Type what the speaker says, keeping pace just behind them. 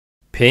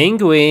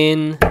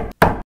Penguin.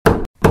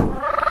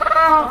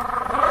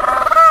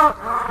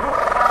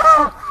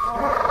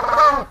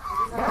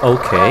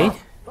 Okay.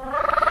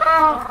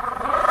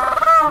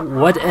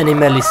 What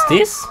animal is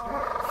this?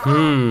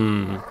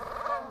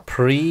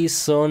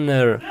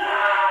 Prisoner.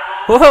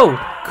 Whoa,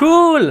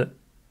 cool.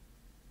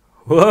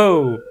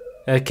 Whoa.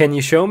 Can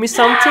you show me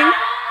something?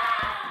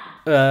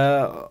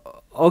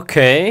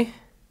 Okay.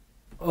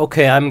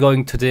 Okay, I'm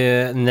going to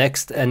the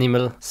next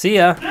animal. See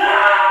ya.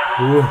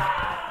 Ooh,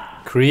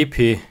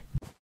 creepy.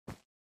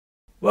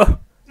 Whoa,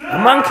 a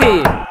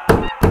monkey.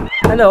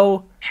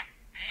 Hello.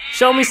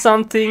 Show me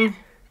something.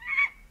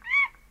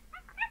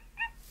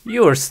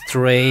 You're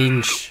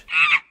strange.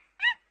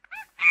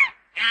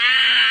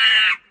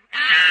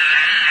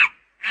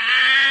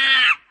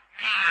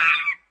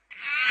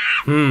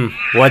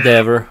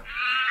 Whatever.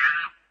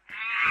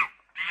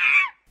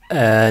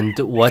 And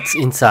what's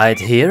inside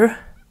here?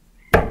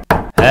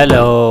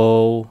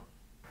 Hello.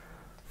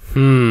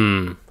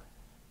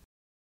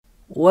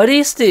 What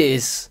is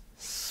this?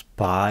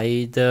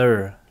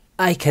 Spider.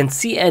 I can't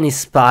see any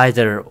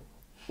spider.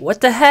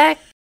 What the heck?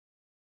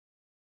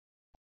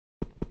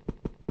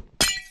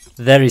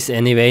 There is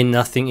anyway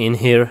nothing in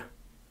here.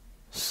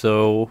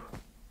 So,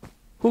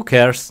 who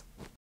cares?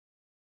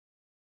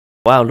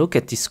 Wow, look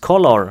at this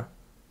color.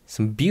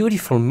 Some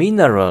beautiful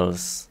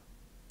minerals.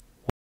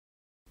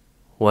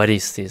 What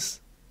is this?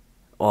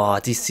 Oh,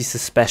 this is a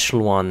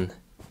special one.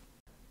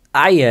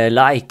 I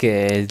like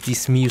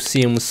this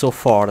museum so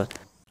far.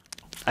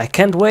 I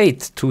can't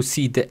wait to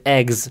see the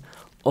eggs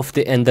of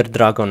the Ender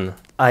Dragon.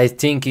 I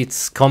think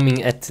it's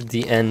coming at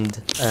the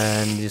end,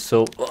 and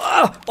so.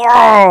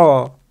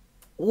 Whoa!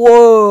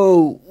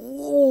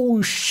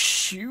 Oh,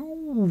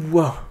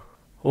 shoo!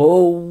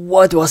 Oh,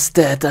 what was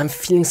that? I'm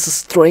feeling so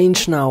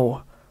strange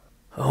now.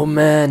 Oh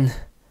man,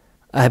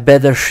 I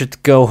better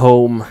should go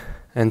home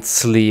and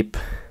sleep.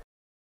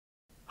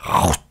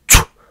 Oh,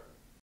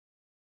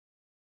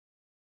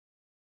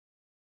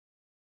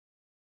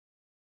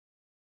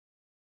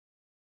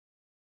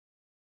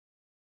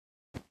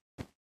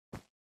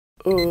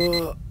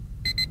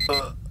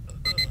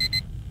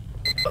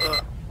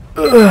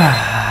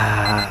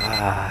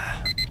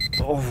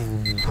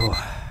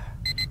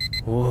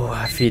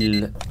 I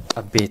feel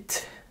a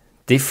bit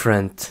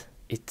different.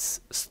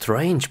 It's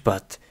strange,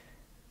 but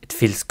it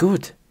feels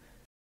good.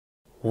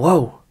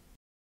 Whoa!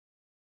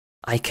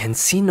 I can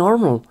see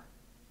normal.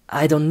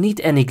 I don't need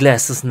any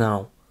glasses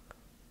now.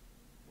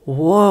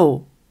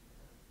 Whoa!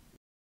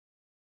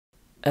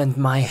 And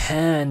my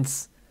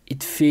hands,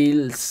 it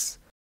feels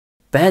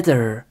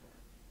better.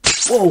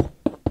 Whoa!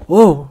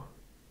 Whoa!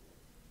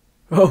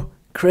 Oh,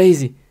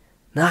 crazy.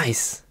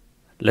 Nice.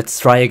 Let's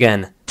try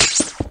again.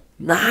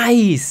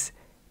 Nice!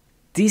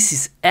 This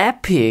is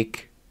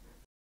epic.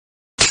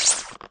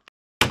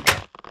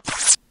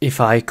 If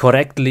I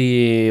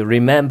correctly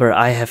remember,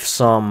 I have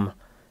some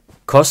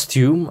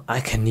costume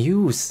I can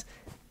use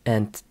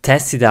and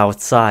test it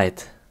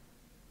outside.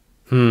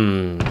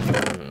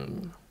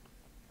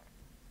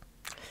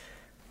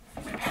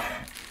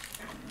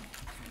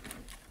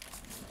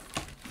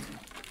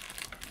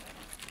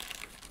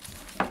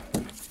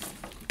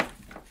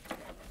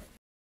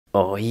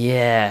 Oh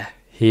yeah,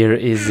 here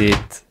is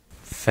it.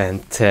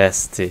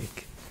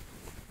 Fantastic.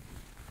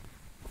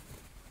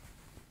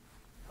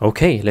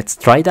 Okay, let's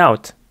try it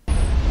out.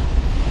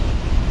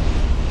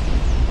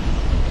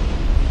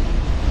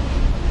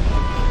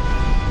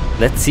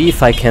 Let's see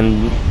if I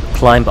can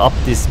climb up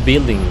this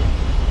building.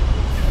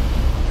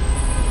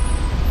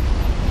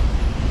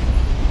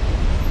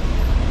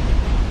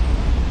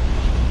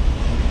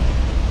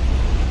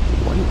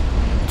 1,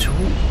 2,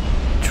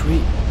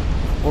 3,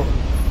 4.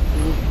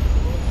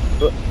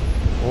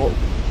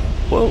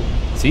 Whoa,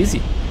 it's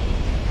easy.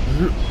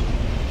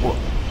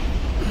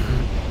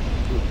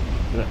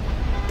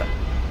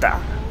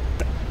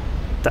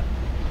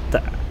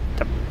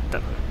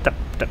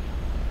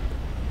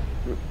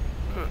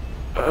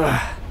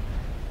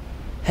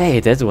 Hey,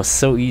 that was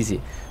so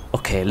easy.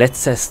 Okay,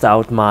 let's test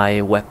out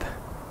my web.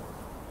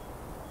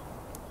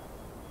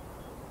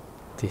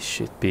 This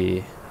should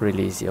be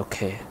really easy.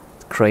 Okay,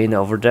 crane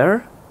over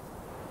there.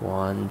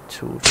 1,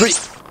 2, 3.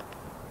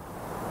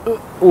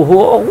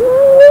 Whoa,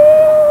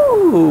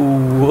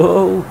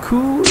 whoa,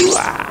 cool.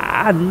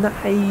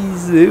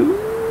 Nice.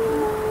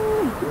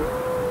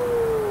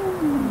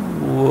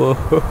 Whoa.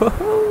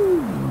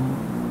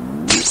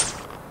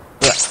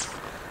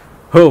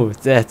 Oh,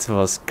 that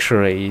was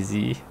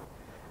crazy.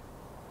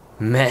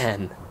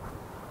 Man,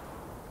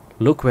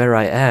 look where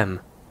I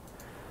am.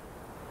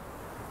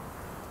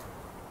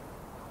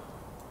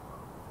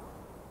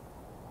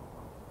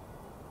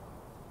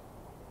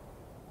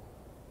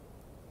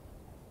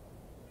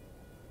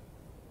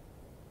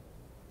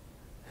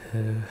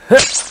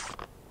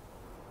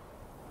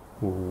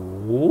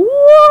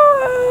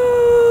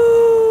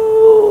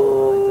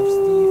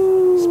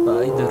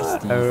 Spider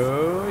Steve.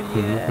 Oh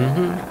yeah.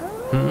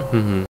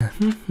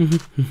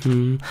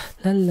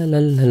 La la la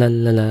la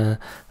la la.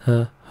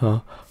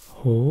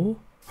 Oh.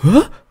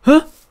 Huh?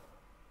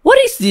 What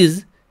is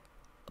this?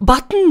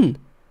 Button.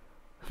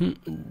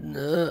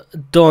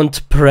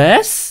 Don't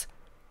press?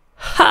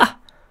 Ha!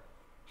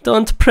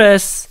 Don't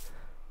press.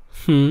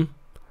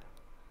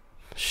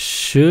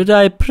 Should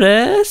I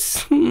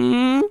press?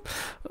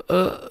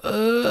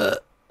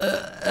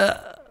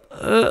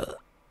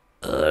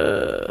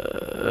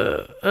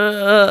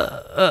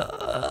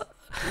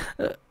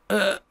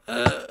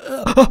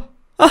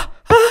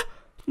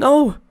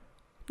 No,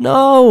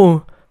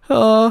 no.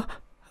 Oh,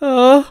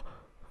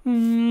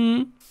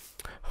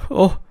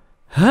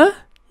 huh?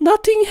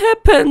 Nothing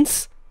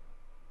happens.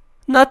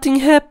 Nothing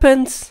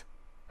happens.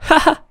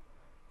 Haha.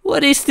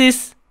 What is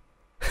this?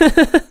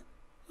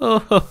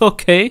 Oh,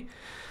 okay.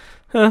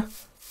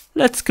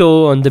 Let's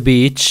go on the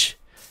beach.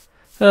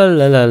 La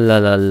la la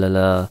la la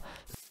la.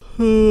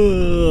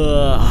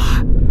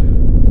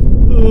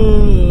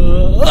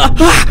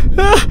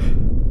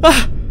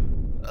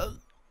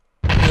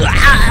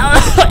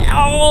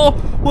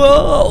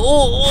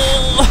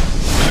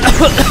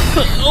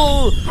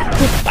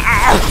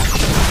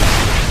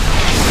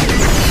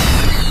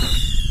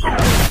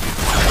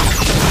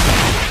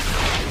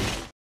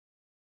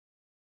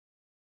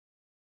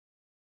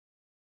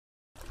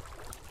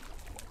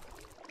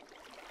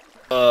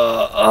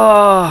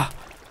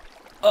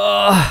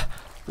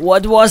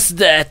 What was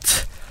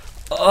that?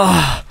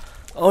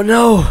 Oh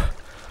no!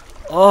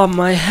 Oh,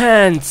 my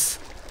hands!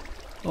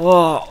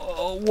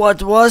 Oh,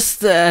 what was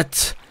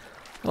that?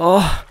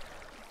 Oh,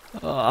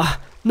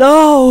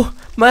 no!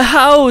 My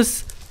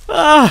house!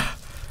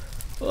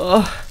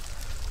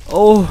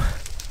 Oh,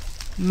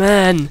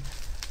 man!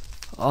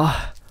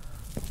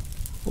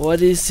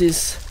 What is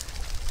this?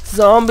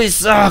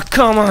 Zombies!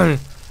 Come on!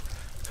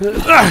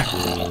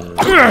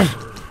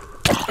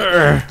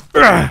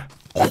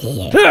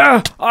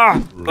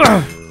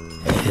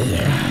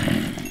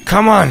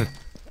 Come on!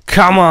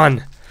 Come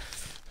on!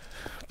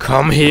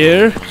 Come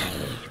here!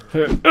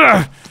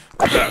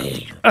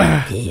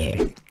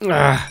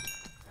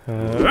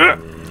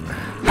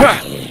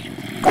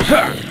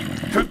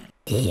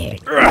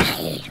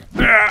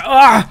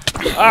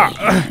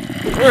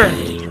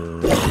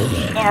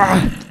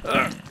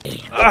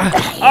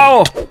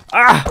 Oh!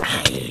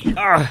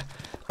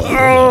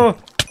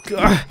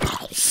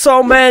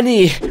 So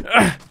many!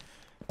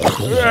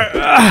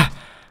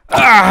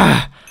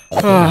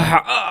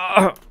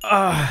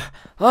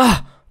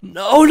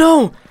 No,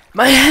 no!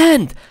 My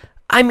hand!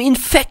 I'm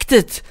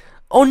infected!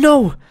 Oh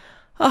no!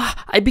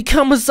 I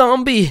become a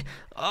zombie!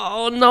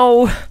 Oh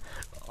no!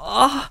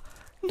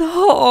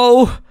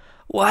 No!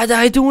 What do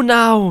I do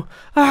now?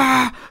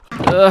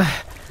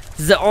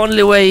 The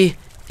only way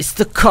is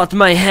to cut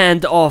my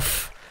hand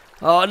off.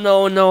 Oh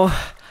no, no.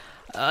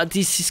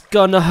 This is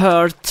gonna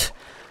hurt.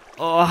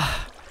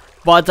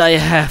 But I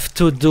have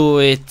to do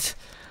it.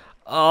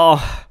 Oh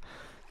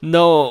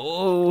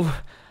no,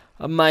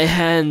 my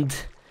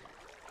hand.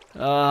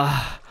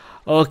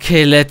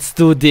 Okay, let's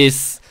do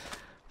this.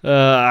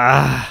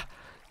 Nah.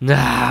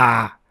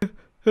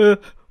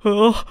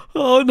 Oh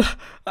no.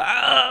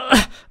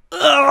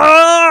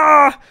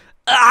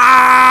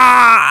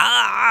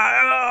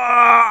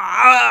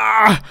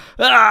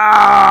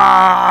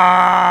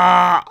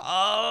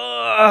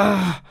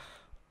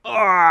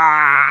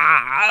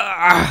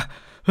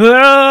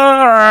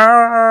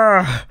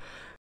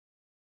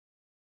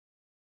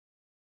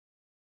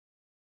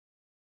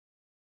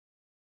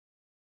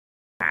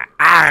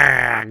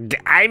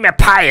 I'm a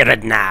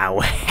pirate now.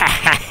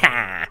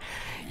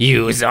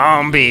 You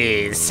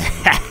zombies.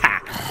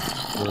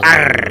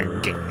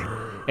 Arg.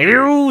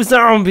 You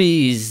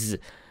zombies.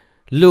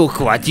 Look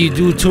what you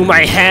do to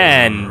my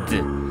hand.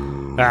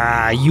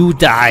 You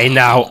die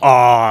now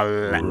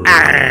all.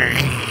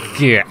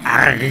 Arg.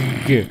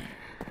 Arg.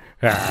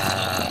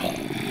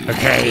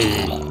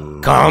 Okay.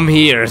 Come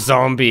here,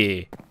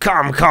 zombie.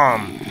 Come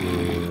on.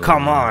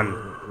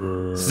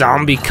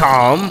 Zombie,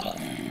 come.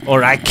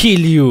 Or I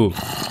kill you.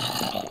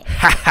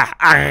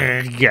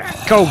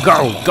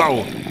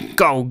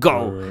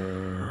 Go.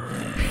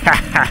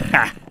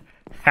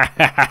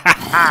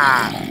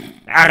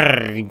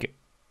 Arg.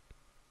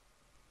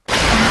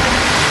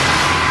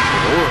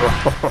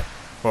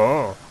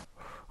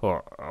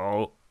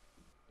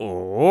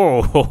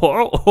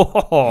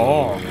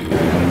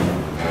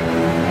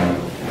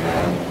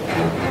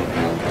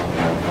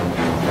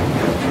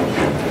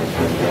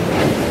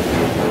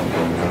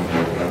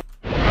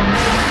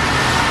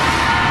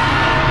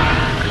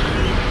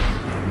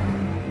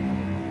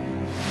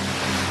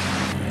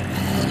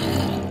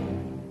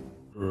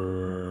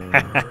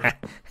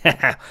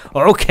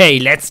 Okay,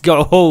 let's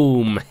go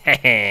home.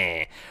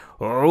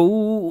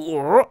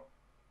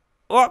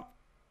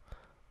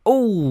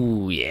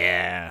 Oh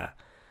yeah.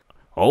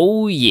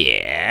 Oh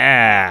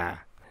yeah.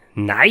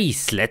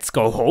 Nice, let's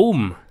go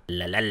home.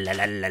 La la la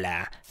la la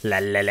la la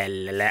la la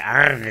la la.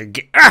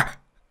 Arg.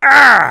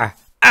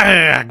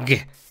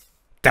 Arg.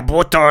 The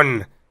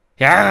button.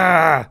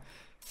 Yeah.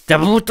 The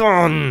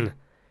button.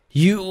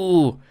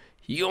 You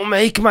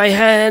make my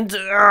hand.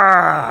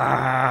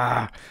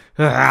 Arg.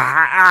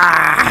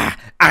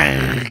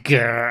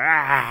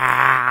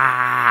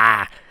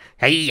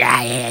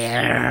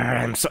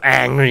 I'm so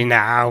angry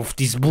now with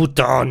this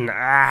button.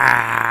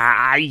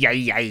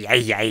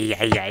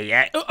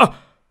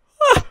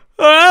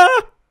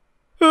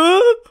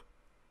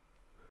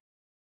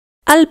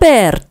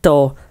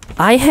 Alberto,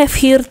 I have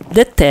here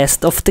the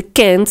test of the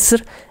cancer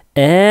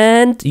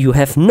and you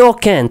have no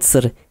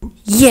cancer.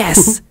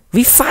 Yes,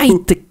 we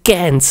fight the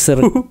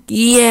cancer.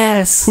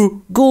 Yes,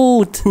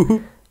 good.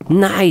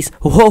 Nice.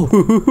 Whoa,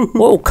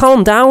 whoa,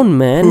 calm down,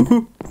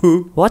 man.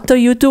 What are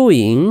you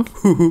doing?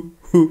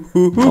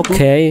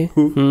 Okay,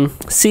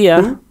 see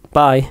ya.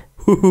 Bye.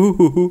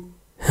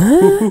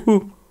 Huh?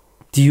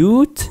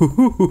 Dude?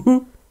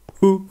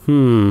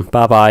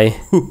 Bye-bye.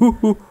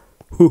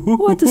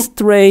 What a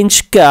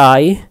strange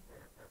guy.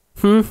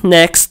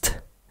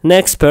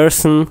 Next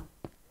person.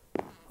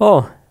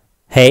 Oh,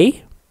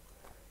 hey.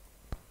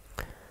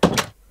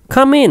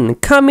 Come in.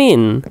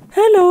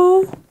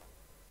 Hello.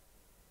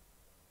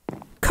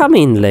 Come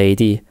in,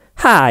 lady.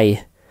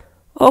 Hi.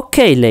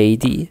 Okay,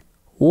 lady.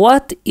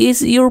 What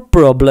is your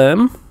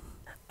problem?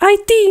 I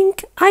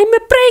think I'm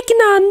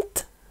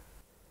pregnant.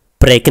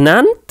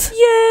 Pregnant?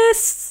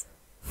 Yes.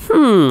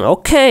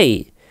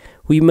 Okay.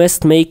 We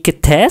must make a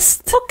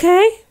test.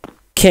 Okay.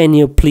 Can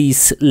you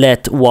please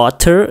let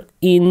water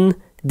in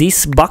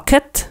this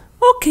bucket?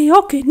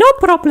 Okay, no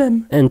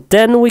problem. And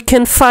then we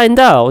can find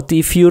out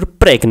if you're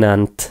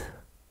pregnant.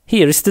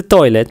 Here is the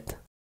toilet.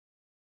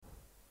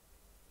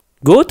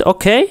 Good,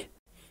 okay?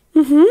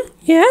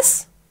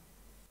 Yes.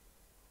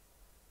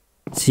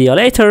 See you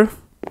later.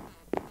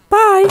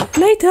 Bye,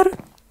 later.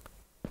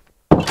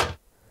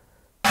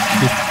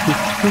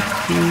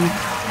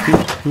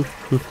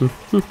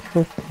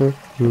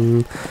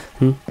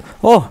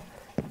 Oh,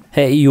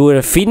 hey,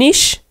 you're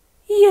finished?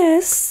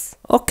 Yes.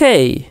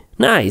 Okay,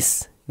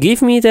 nice.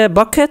 Give me the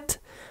bucket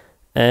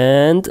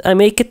and I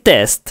make a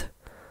test.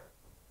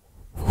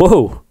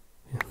 Whoa.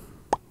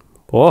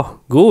 Oh,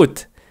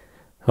 good.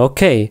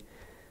 Okay.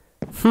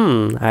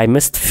 I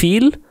must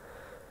feel.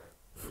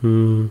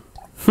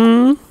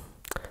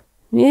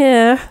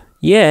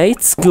 Yeah,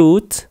 it's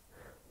good.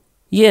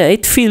 Yeah,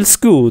 it feels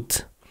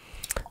good.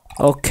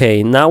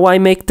 Okay, now I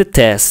make the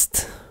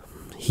test.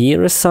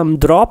 Here are some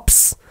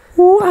drops.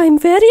 Oh, I'm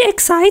very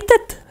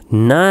excited.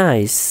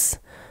 Nice.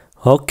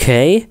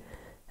 Okay,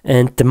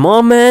 and the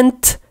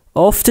moment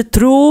of the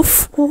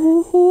truth.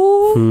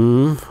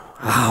 Oh,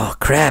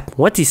 crap,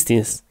 what is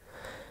this?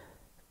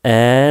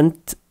 And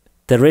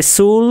the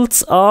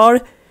results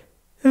are...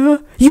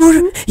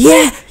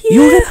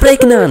 You're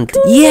pregnant.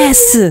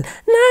 Yes. Nice.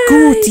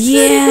 Good,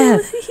 yeah.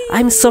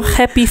 I'm so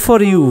happy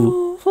for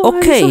you.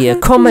 Okay,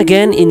 come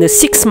again in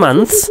 6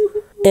 months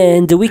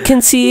and we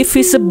can see if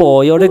it's a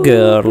boy or a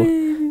girl.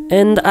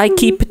 And I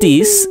keep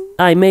this.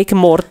 I make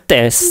more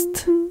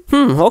tests.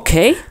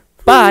 Okay.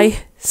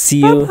 Bye. See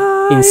you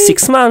in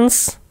 6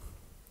 months.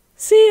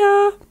 See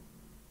ya.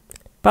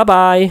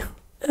 Bye-bye.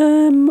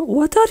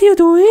 What are you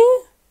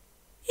doing?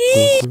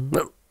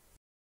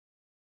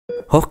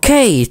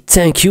 Okay,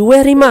 thank you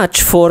very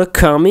much for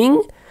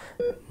coming.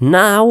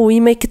 Now we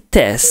make a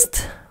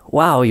test.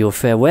 Wow, you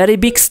have a very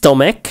big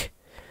stomach.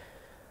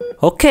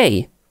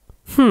 Okay.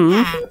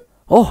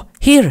 Oh,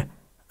 here.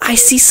 I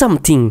see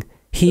something.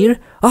 Here.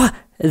 Oh,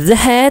 the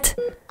head.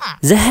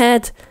 The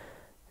head.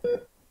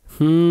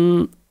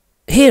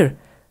 Here.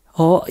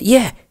 Oh,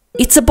 yeah.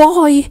 It's a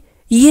boy.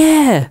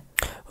 Yeah.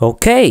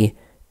 Okay.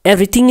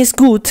 Everything is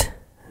good.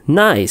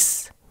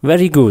 Nice.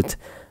 Very good.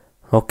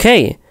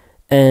 Okay.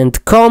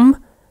 And come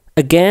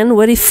again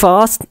very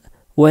fast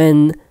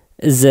when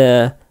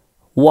the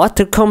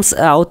water comes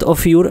out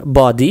of your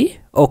body.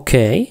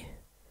 Okay.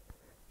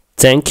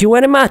 Thank you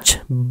very much.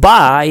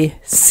 Bye.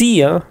 See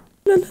ya.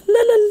 La la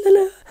la la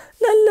la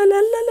la la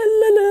la.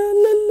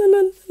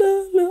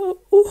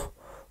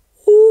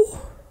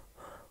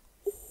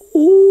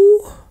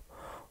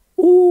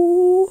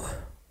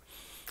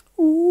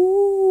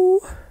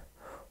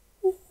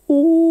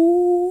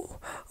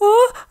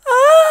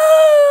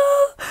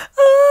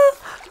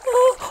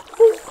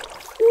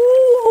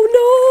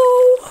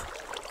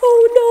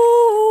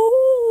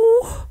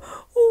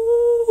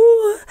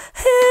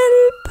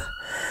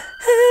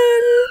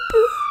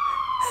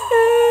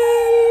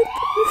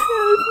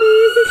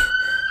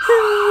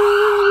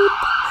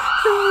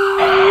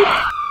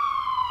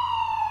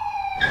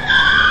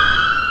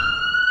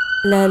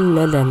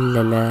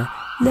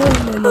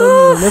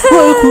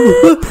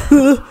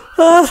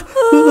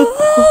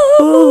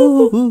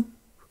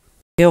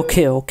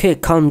 Okay,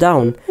 calm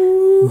down.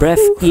 Breath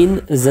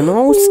in the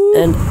nose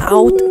and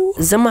out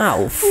the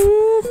mouth.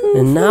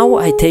 And now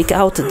I take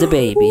out the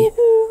baby.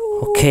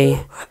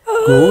 Okay,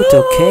 good,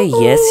 okay,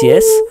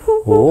 yes.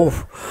 Oh,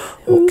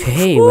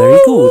 okay, very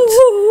good.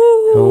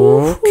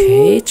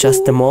 Okay,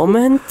 just a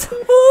moment.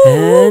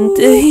 And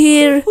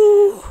here.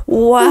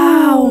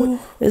 Wow,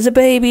 the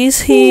baby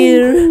is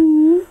here.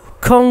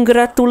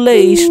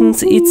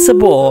 Congratulations, it's a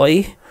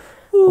boy.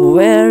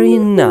 Very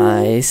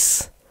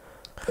nice.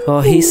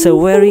 Oh, he's so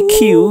very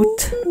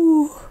cute.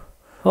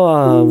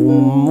 Oh,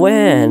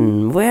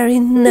 very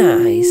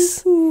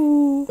nice.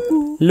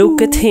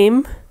 Look at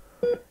him.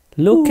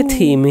 Look at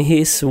him,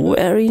 he's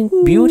very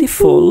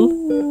beautiful.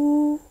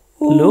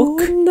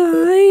 Look.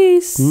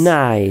 Nice.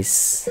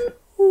 Nice.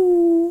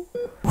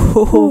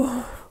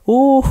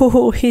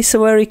 Oh, he's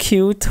very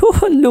cute.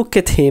 Oh, look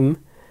at him.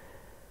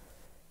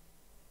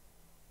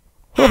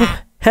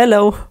 Oh,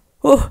 hello.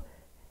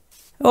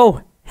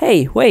 Oh,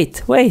 hey,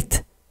 wait.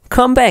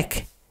 Come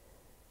back.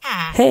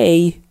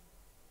 Hey,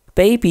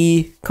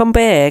 baby, come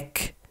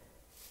back.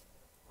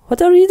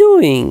 What are you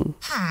doing?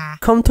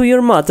 Come to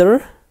your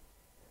mother.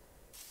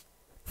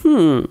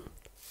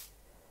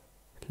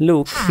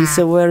 Look, he's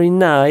very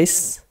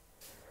nice.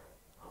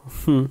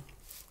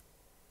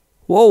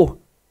 Whoa.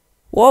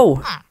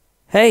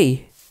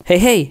 Hey,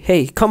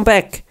 come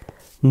back.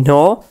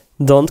 No,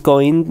 don't go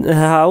in the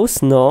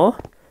house, no.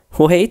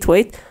 Wait.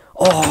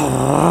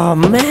 Oh,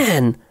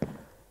 man.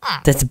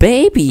 That's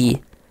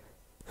baby.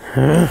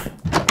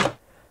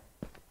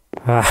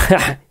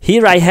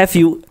 Here I have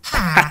you.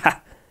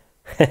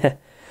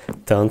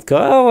 Don't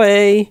go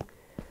away.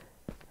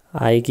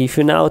 I give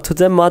you now to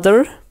the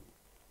mother.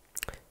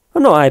 Oh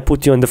no, I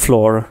put you on the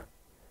floor.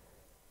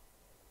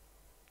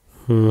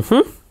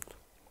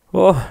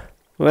 Oh,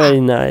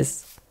 very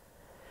nice.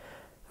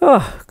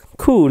 Oh,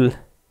 cool.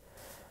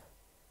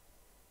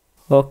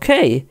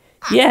 Okay,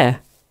 yeah.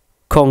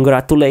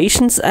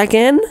 Congratulations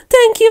again.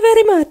 Thank you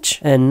very much.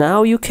 And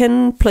now you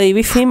can play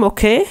with him,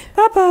 okay?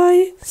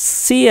 Bye-bye.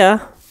 See ya.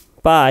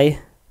 Bye.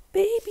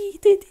 Baby.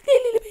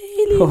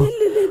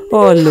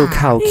 Oh, look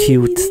how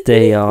cute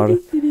they are.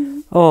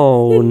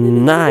 Oh,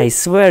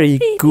 nice. Very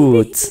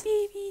good.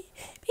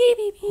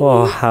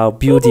 Oh, how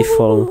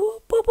beautiful.